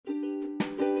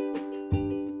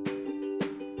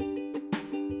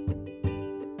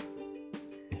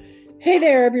Hey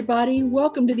there, everybody.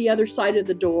 Welcome to the other side of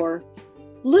the door.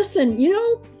 Listen,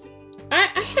 I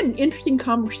had an interesting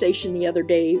conversation the other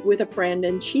day with a friend,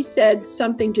 and she said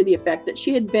something to the effect that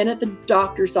she had been at the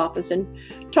doctor's office and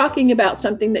talking about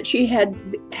something that she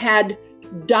had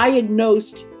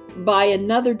diagnosed by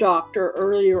another doctor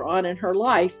earlier on in her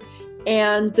life.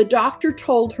 And the doctor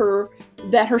told her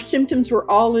that her symptoms were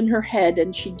all in her head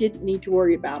and she didn't need to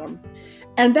worry about them.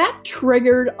 And that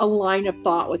triggered a line of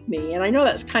thought with me. And I know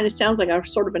that kind of sounds like a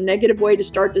sort of a negative way to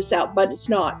start this out, but it's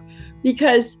not,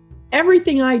 because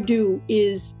everything I do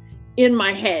is in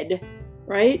my head,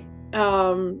 right?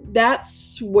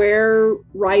 That's where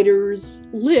writers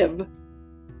live.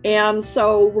 And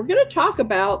so we're going to talk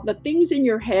about the things in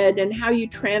your head and how you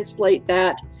translate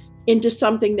that into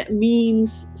something that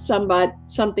means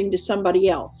something to somebody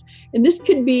else. And this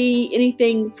could be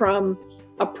anything from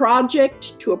a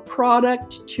project to a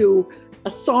product to a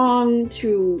song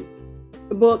to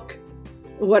a book,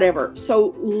 whatever.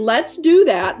 So let's do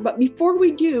that. But before we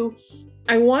do,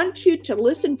 I want you to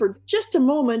listen for just a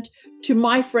moment to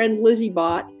my friend Lizzie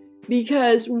Bott,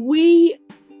 because we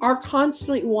are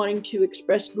constantly wanting to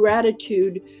express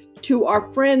gratitude to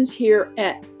our friends here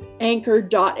at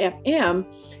Anchor.fm.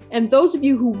 And those of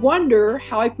you who wonder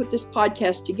how I put this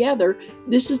podcast together,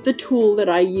 this is the tool that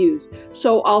I use.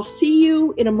 So I'll see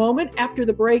you in a moment after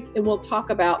the break, and we'll talk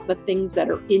about the things that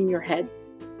are in your head.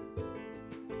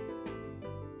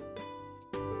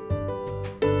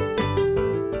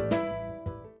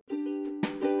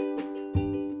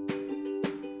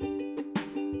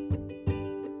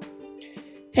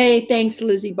 Hey, thanks,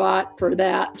 Lizzie Bott, for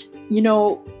that.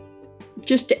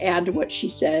 Just to add to what she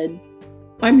said,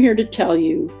 I'm here to tell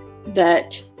you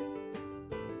that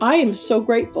I am so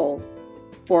grateful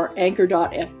for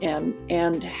Anchor.fm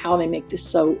and how they make this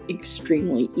so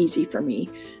extremely easy for me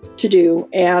to do.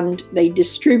 And they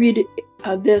distribute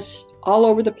this all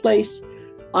over the place.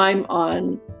 I'm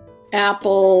on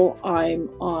Apple, I'm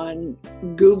on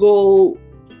Google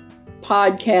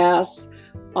Podcasts,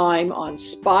 I'm on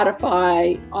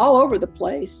Spotify, all over the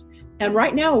place. And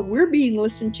right now we're being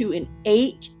listened to in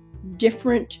 8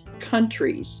 different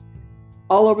countries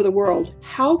all over the world.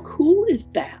 How cool is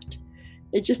that?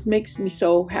 It just makes me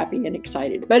so happy and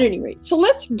excited. But anyway, so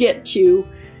let's get to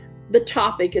the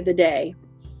topic of the day.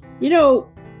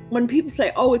 When people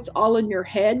say, oh, it's all in your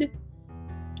head,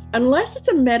 unless it's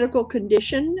a medical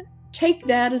condition, take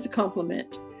that as a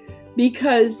compliment,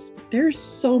 because there's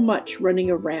so much running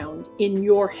around in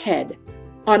your head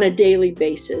on a daily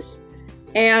basis.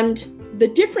 And the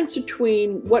difference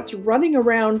between what's running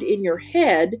around in your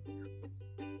head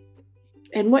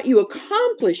and what you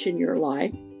accomplish in your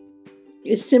life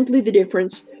is simply the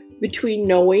difference between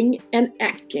knowing and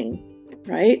acting,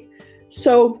 right?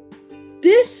 So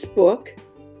this book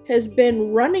has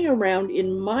been running around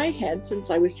in my head since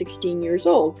I was 16 years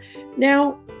old.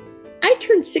 Now, I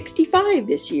turned 65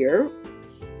 this year,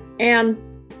 and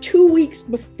 2 weeks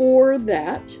before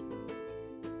that,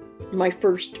 my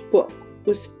first book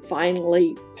was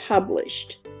finally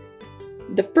published.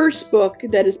 The first book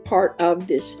that is part of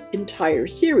this entire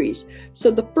series.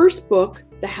 So the first book,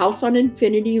 The House on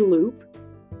Infinity Loop,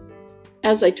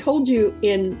 as I told you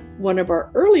in one of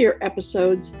our earlier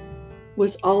episodes,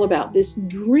 was all about this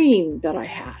dream that I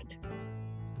had.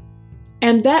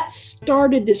 And that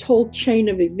started this whole chain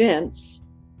of events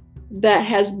that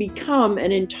has become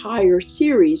an entire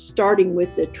series, starting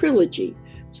with the trilogy.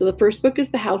 So the first book is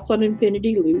The House on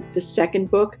Infinity Loop. The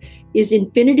second book is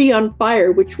Infinity on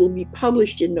Fire, which will be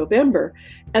published in November.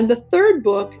 And the third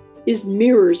book is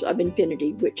Mirrors of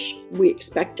Infinity, which we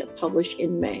expect to publish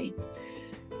in May.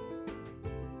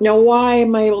 Now, why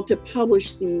am I able to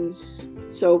publish these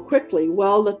so quickly?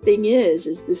 Well, the thing is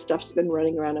this stuff's been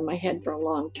running around in my head for a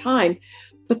long time.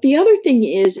 But the other thing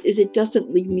is it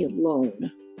doesn't leave me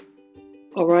alone.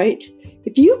 All right?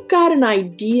 If you've got an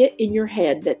idea in your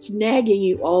head that's nagging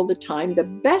you all the time, the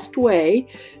best way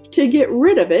to get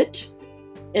rid of it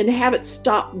and have it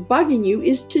stop bugging you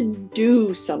is to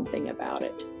do something about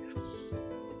it.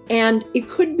 And it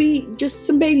could be just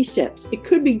some baby steps. It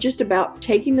could be just about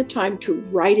taking the time to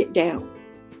write it down.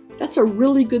 That's a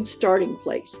really good starting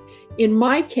place. In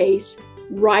my case,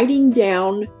 writing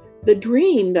down the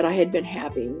dream that I had been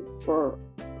having for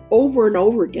over and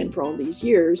over again for all these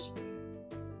years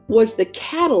was the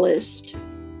catalyst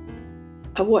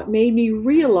of what made me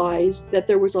realize that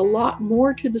there was a lot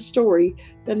more to the story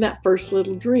than that first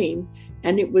little dream,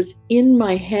 and it was in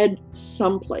my head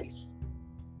someplace.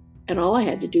 And all I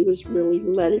had to do was really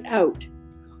let it out.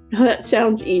 Now that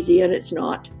sounds easy, and it's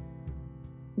not.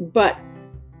 But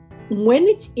when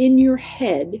it's in your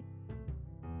head,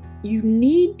 you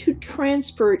need to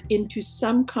transfer it into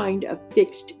some kind of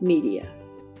fixed media,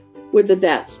 whether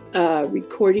that's a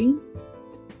recording,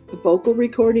 a vocal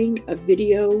recording, a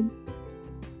video.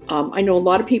 I know a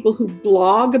lot of people who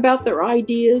blog about their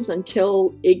ideas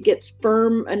until it gets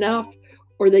firm enough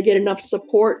or they get enough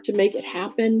support to make it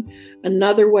happen.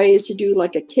 Another way is to do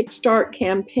like a Kickstart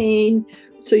campaign.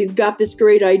 So you've got this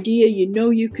great idea, you know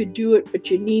you could do it, but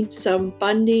you need some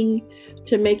funding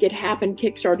to make it happen.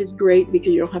 Kickstart is great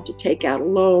because you don't have to take out a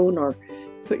loan or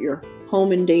put your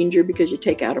home in danger because you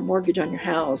take out a mortgage on your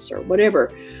house or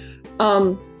whatever.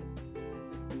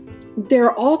 There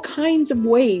are all kinds of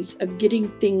ways of getting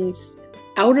things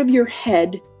out of your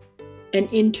head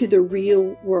and into the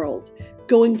real world,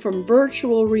 going from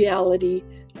virtual reality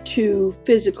to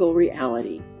physical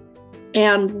reality.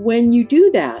 And when you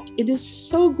do that, it is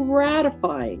so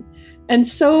gratifying and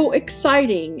so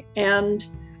exciting, and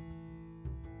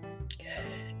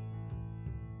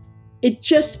it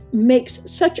just makes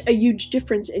such a huge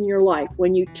difference in your life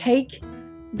when you take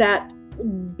that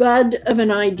bud of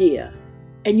an idea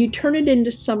and you turn it into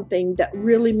something that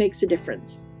really makes a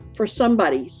difference for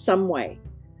somebody, some way.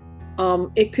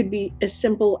 It could be as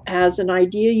simple as an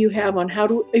idea you have on how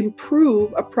to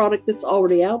improve a product that's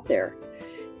already out there.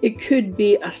 It could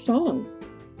be a song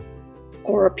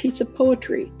or a piece of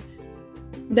poetry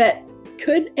that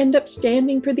could end up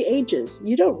standing for the ages.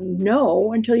 You don't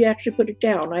know until you actually put it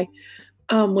down. I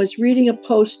was reading a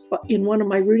post in one of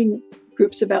my reading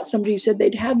groups about somebody who said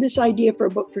they'd had this idea for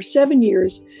a book for 7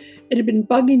 years. It had been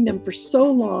bugging them for so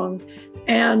long,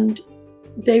 and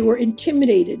they were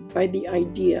intimidated by the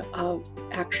idea of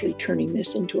actually turning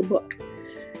this into a book.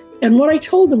 And what I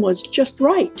told them was, just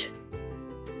write.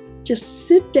 Just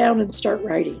sit down and start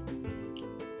writing.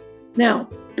 Now,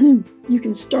 you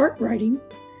can start writing,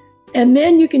 and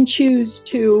then you can choose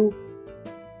to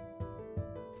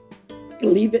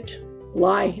leave it,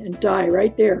 lie, and die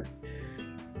right there.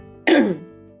 A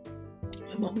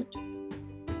moment.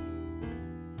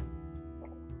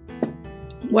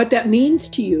 What that means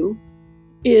to you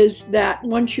is that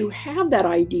once you have that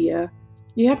idea,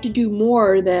 you have to do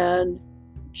more than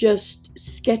just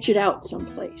sketch it out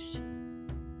someplace.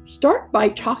 Start by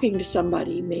talking to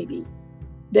somebody maybe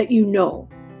that you know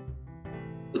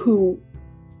who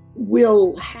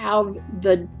will have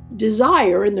the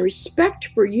desire and the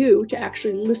respect for you to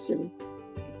actually listen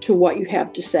to what you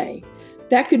have to say.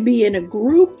 That could be in a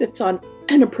group that's on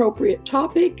an appropriate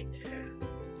topic.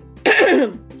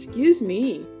 Excuse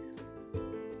me.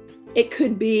 It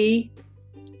could be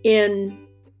in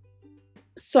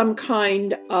some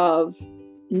kind of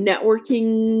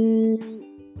networking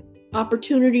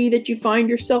opportunity that you find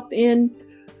yourself in.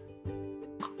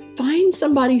 Find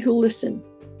somebody who'll listen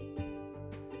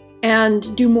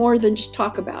and do more than just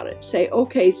talk about it. Say,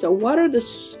 okay, so what are the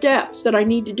steps that I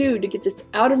need to do to get this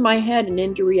out of my head and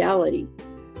into reality?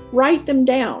 Write them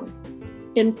down.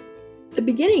 In the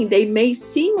beginning, they may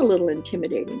seem a little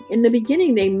intimidating. In the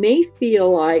beginning, they may feel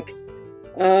like,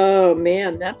 oh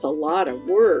man, that's a lot of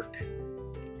work.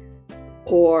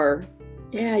 Or,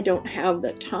 yeah, I don't have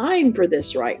the time for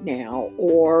this right now.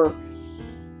 Or,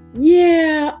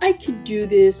 yeah, I could do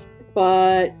this,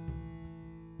 but,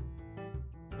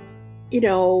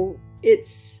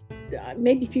 it's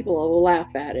maybe people will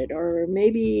laugh at it, or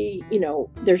maybe,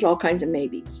 there's all kinds of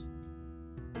maybes.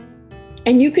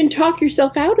 And you can talk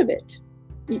yourself out of it.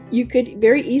 You could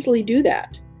very easily do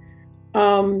that.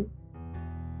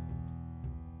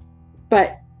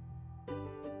 But,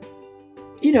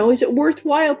 is it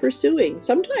worthwhile pursuing?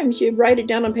 Sometimes you write it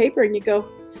down on paper and you go,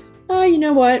 oh, you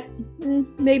know what?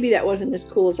 Maybe that wasn't as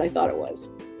cool as I thought it was.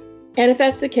 And if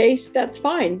that's the case, that's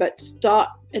fine. But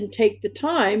stop and take the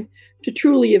time to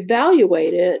truly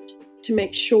evaluate it to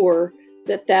make sure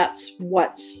that that's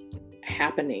what's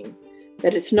happening.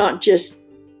 That it's not just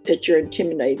that you're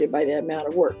intimidated by the amount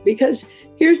of work. Because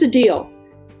here's the deal.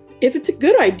 If it's a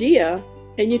good idea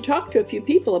and you talk to a few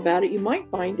people about it, you might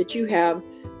find that you have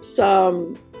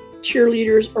some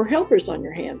cheerleaders or helpers on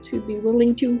your hands who'd be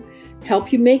willing to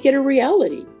help you make it a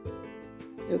reality.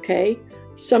 Okay?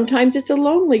 Sometimes it's a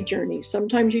lonely journey.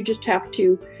 Sometimes you just have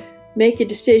to make a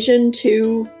decision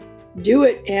to do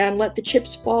it and let the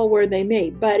chips fall where they may.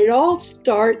 But it all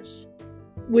starts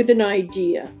with an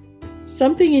idea,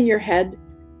 something in your head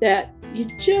that you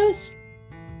just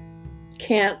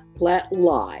can't let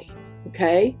lie.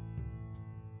 Okay?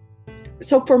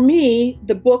 So for me,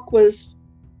 the book was,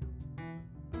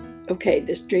 okay,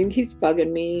 this dream keeps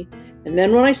bugging me. And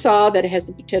then when I saw that it has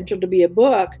the potential to be a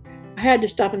book, I had to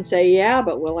stop and say, yeah,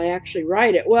 but will I actually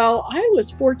write it? Well, I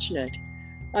was fortunate.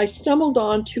 I stumbled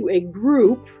onto a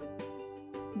group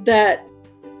that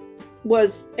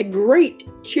was a great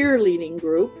cheerleading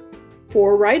group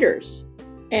for writers.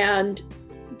 And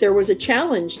there was a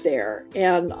challenge there.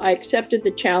 And I accepted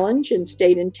the challenge and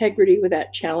stayed integrity with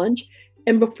that challenge.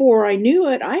 And before I knew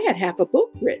it, I had half a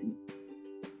book written.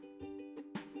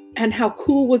 And how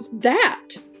cool was that?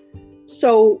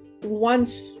 So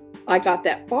once I got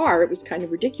that far, it was kind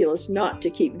of ridiculous not to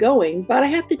keep going. But I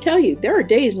have to tell you, there are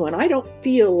days when I don't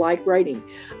feel like writing.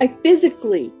 I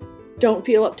physically don't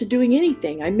feel up to doing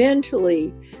anything. I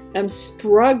mentally am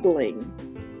struggling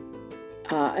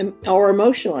or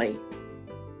emotionally.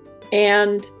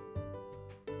 And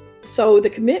so the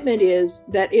commitment is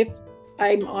that if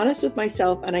I'm honest with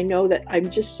myself and I know that I'm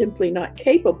just simply not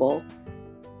capable,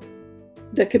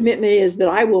 the commitment is that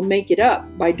I will make it up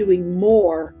by doing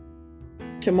more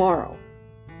tomorrow.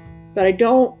 But I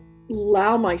don't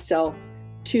allow myself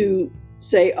to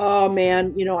say, oh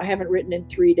man, I haven't written in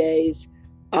 3 days.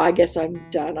 I guess I'm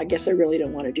done. I guess I really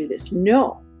don't want to do this.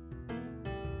 No.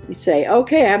 You say,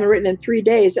 okay, I haven't written in 3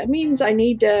 days. That means I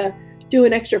need to do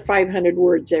an extra 500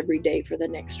 words every day for the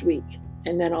next week,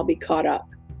 and then I'll be caught up.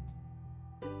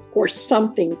 Or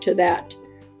something to that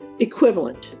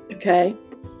equivalent, okay?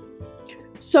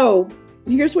 So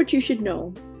here's what you should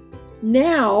know.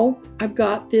 Now I've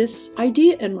got this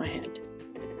idea in my head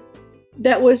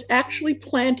that was actually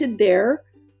planted there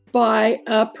by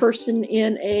a person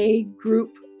in a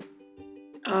group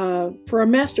for a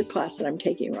masterclass that I'm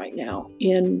taking right now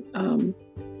in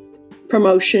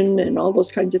promotion and all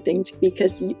those kinds of things,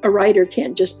 because a writer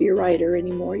can't just be a writer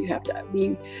anymore. You have to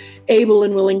be able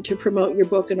and willing to promote your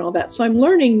book and all that. So I'm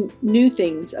learning new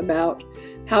things about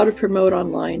how to promote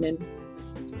online and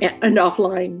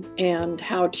offline, and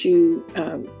how to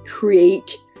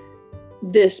create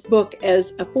this book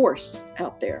as a force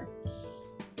out there.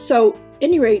 So, at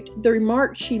any rate, the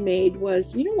remark she made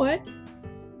was, you know what?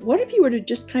 What if you were to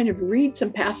just kind of read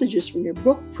some passages from your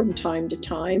book from time to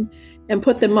time and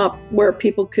put them up where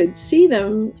people could see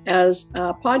them as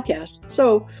podcasts?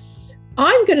 So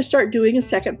I'm going to start doing a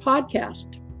second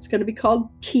podcast. It's going to be called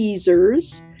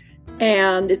Teasers,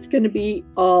 and it's going to be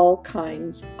all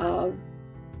kinds of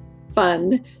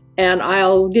fun. And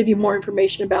I'll give you more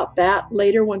information about that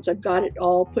later once I've got it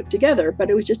all put together. But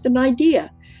it was just an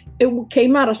idea. It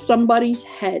came out of somebody's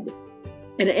head.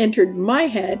 And it entered my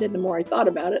head, and the more I thought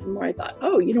about it, the more I thought,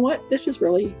 oh, you know what? This is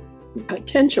really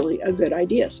potentially a good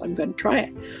idea, so I'm going to try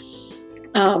it.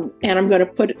 And I'm going to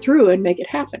put it through and make it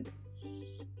happen.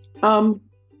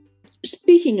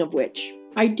 Speaking of which,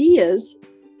 ideas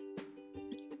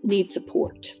need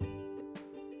support.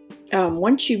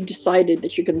 Once you've decided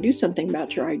that you're going to do something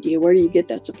about your idea, where do you get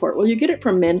that support? Well, you get it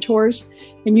from mentors,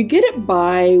 and you get it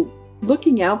by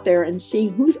looking out there and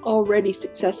seeing who's already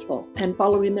successful and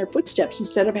following their footsteps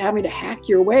instead of having to hack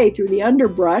your way through the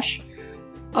underbrush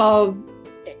of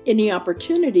any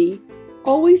opportunity.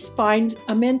 Always find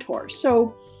a mentor.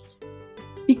 So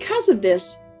because of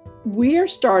this, we are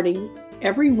starting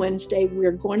every Wednesday,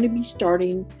 we're going to be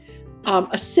starting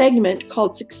a segment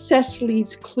called Success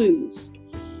Leaves Clues.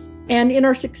 And in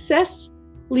our Success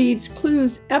Leaves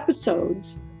Clues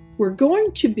episodes, we're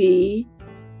going to be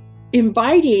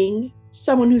inviting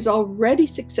someone who's already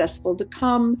successful to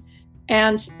come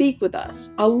and speak with us.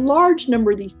 A large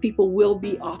number of these people will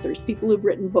be authors, people who've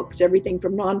written books, everything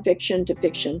from nonfiction to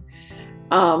fiction,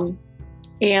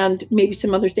 and maybe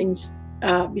some other things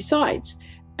besides.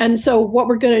 And so what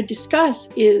we're going to discuss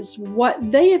is what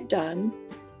they have done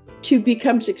to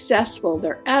become successful,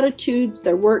 their attitudes,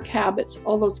 their work habits,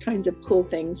 all those kinds of cool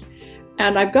things.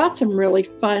 And I've got some really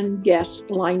fun guests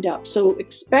lined up. So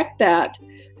expect that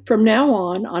from now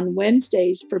on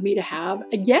Wednesdays, for me to have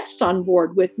a guest on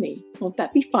board with me. Won't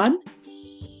that be fun?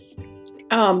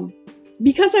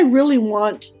 Because I really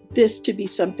want this to be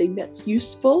something that's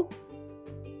useful,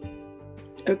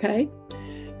 okay,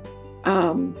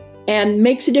 and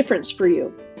makes a difference for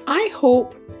you. I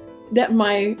hope that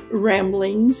my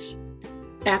ramblings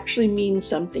actually mean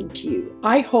something to you.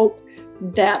 I hope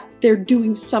that they're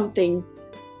doing something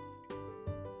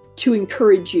to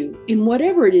encourage you in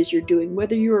whatever it is you're doing,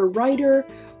 whether you're a writer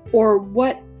or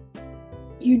what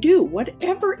you do,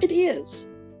 whatever it is.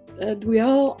 We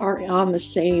all are on the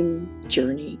same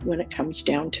journey when it comes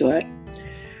down to it.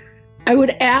 I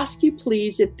would ask you,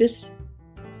 please, if this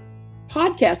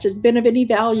podcast has been of any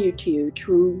value to you,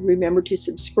 to remember to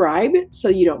subscribe so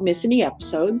you don't miss any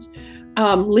episodes.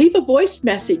 Leave a voice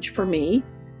message for me.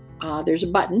 There's a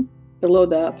button below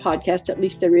the podcast, at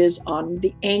least there is on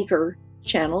the Anchor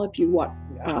channel if you want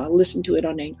listen to it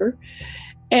on Anchor,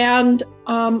 and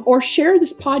or share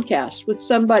this podcast with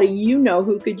somebody you know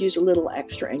who could use a little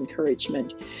extra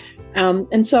encouragement.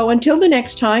 And so until the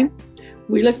next time,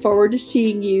 we look forward to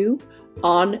seeing you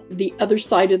on the other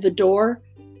side of the door.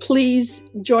 Please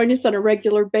join us on a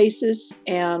regular basis.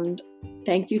 And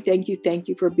thank you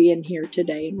for being here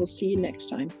today. And we'll see you next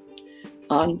time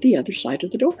on the other side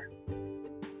of the door.